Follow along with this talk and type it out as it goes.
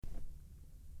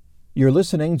You're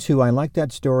listening to I Like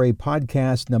That Story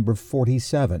podcast number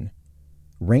 47,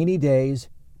 Rainy Days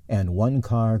and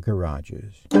One-Car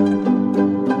Garages.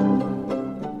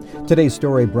 Today's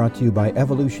story brought to you by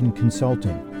Evolution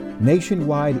Consulting,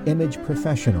 nationwide image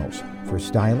professionals for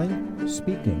styling,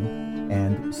 speaking,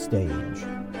 and stage.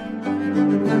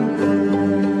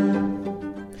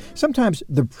 Sometimes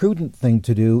the prudent thing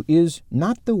to do is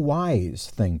not the wise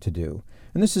thing to do,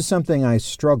 and this is something I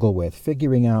struggle with,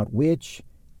 figuring out which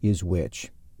is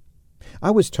which.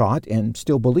 I was taught, and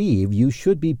still believe, you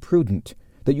should be prudent,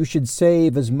 that you should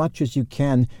save as much as you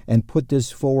can and put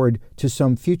this forward to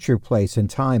some future place and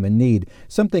time and need,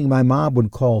 something my mom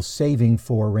would call saving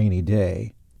for a rainy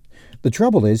day. The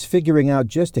trouble is figuring out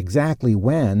just exactly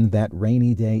when that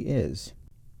rainy day is.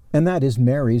 And that is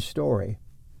Mary's story.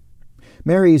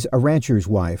 Mary's a rancher's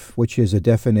wife, which is a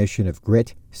definition of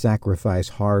grit, sacrifice,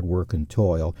 hard work, and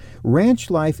toil. Ranch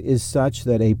life is such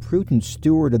that a prudent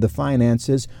steward of the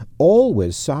finances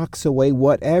always socks away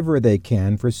whatever they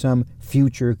can for some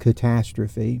future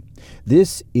catastrophe.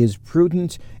 This is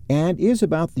prudent and is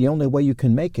about the only way you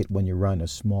can make it when you run a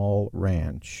small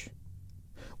ranch.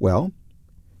 Well,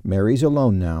 Mary's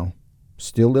alone now.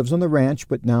 Still lives on the ranch,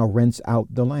 but now rents out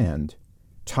the land.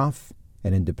 Tough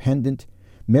and independent,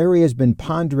 Mary has been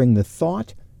pondering the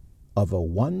thought of a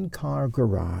one-car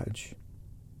garage.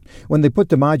 When they put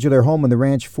the modular home on the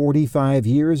ranch 45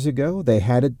 years ago, they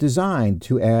had it designed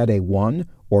to add a one-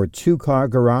 or two-car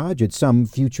garage at some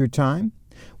future time.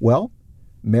 Well,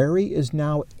 Mary is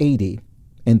now 80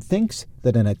 and thinks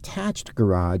that an attached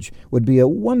garage would be a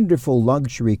wonderful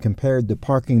luxury compared to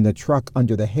parking the truck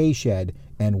under the hay shed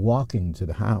and walking to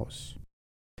the house.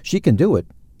 She can do it.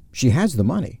 She has the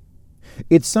money.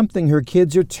 It's something her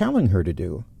kids are telling her to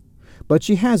do. But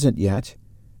she hasn't yet,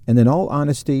 and in all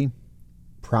honesty,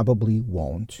 probably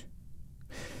won't.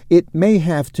 It may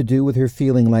have to do with her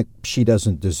feeling like she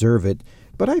doesn't deserve it,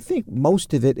 but I think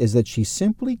most of it is that she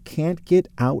simply can't get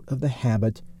out of the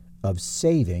habit of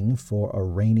saving for a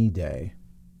rainy day.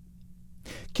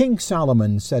 King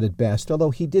Solomon said it best,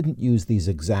 although he didn't use these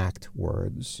exact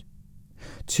words.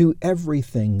 To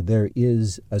everything there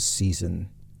is a season,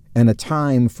 and a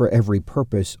time for every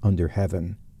purpose under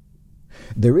heaven.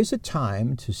 There is a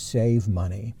time to save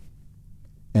money,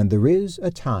 and there is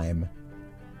a time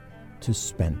to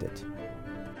spend it.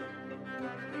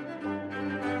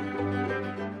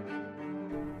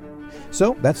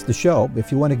 So that's the show.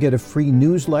 If you want to get a free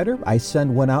newsletter, I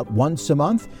send one out once a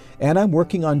month, and I'm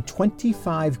working on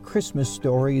 25 Christmas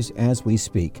stories as we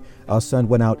speak. I'll send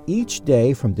one out each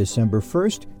day from December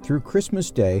 1st through Christmas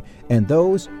Day, and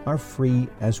those are free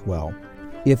as well.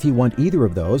 If you want either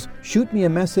of those, shoot me a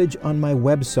message on my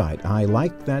website,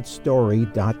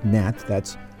 ilikethatstory.net.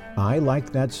 That's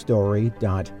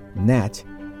ilikethatstory.net,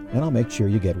 and I'll make sure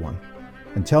you get one.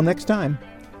 Until next time,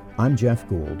 I'm Jeff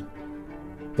Gould.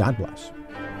 God bless.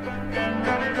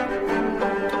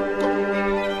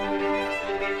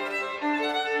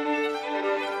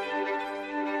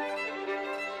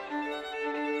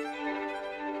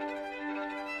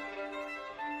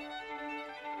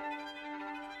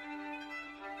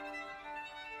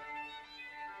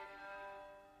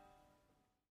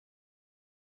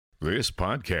 This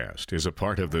podcast is a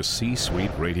part of the C-Suite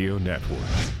Radio Network.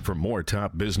 For more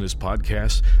top business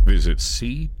podcasts, visit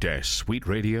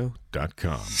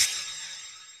c-suiteradio.com.